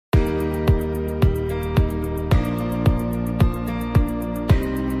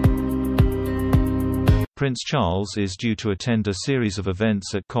Prince Charles is due to attend a series of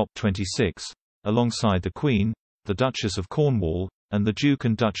events at COP26, alongside the Queen, the Duchess of Cornwall, and the Duke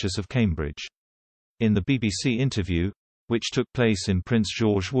and Duchess of Cambridge. In the BBC interview, which took place in Prince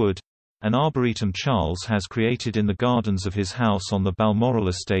George Wood, an arboretum Charles has created in the gardens of his house on the Balmoral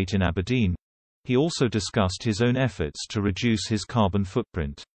estate in Aberdeen, he also discussed his own efforts to reduce his carbon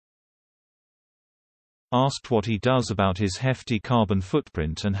footprint. Asked what he does about his hefty carbon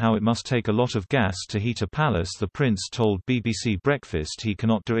footprint and how it must take a lot of gas to heat a palace, the Prince told BBC Breakfast he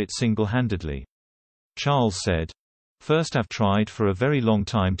cannot do it single-handedly. Charles said, "First, I've tried for a very long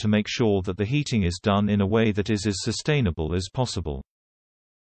time to make sure that the heating is done in a way that is as sustainable as possible.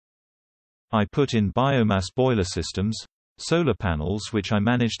 I put in biomass boiler systems, solar panels which I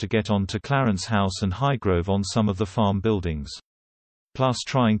managed to get onto Clarence House and Highgrove on some of the farm buildings. Plus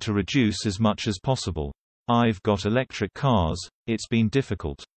trying to reduce as much as possible. I've got electric cars, it's been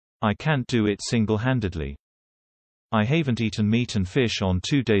difficult. I can't do it single-handedly. I haven't eaten meat and fish on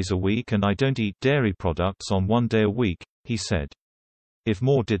 2 days a week and I don't eat dairy products on 1 day a week," he said. "If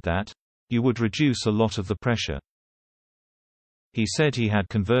more did that, you would reduce a lot of the pressure." He said he had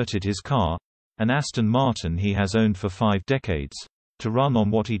converted his car, an Aston Martin he has owned for 5 decades, to run on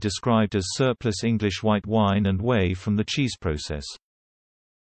what he described as surplus English white wine and whey from the cheese process.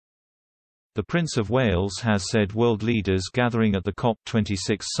 The Prince of Wales has said world leaders gathering at the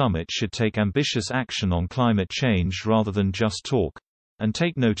COP26 summit should take ambitious action on climate change rather than just talk, and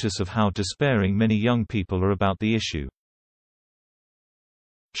take notice of how despairing many young people are about the issue.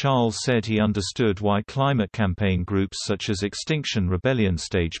 Charles said he understood why climate campaign groups such as Extinction Rebellion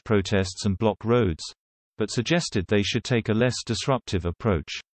stage protests and block roads, but suggested they should take a less disruptive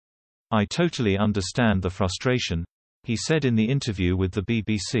approach. "I totally understand the frustration," he said in the interview with the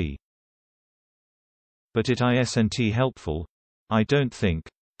BBC. "But it isn't helpful, I don't think,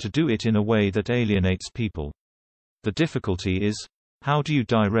 to do it in a way that alienates people. The difficulty is, how do you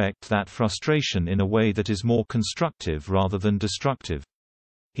direct that frustration in a way that is more constructive rather than destructive?"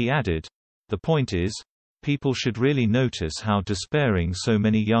 He added, "The point is, people should really notice how despairing so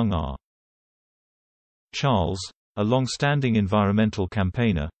many young are." Charles, a long-standing environmental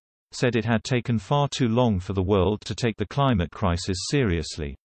campaigner, said it had taken far too long for the world to take the climate crisis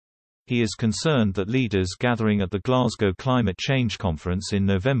seriously. He is concerned that leaders gathering at the Glasgow Climate Change Conference in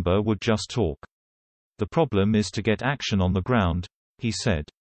November would just talk. "The problem is to get action on the ground," he said.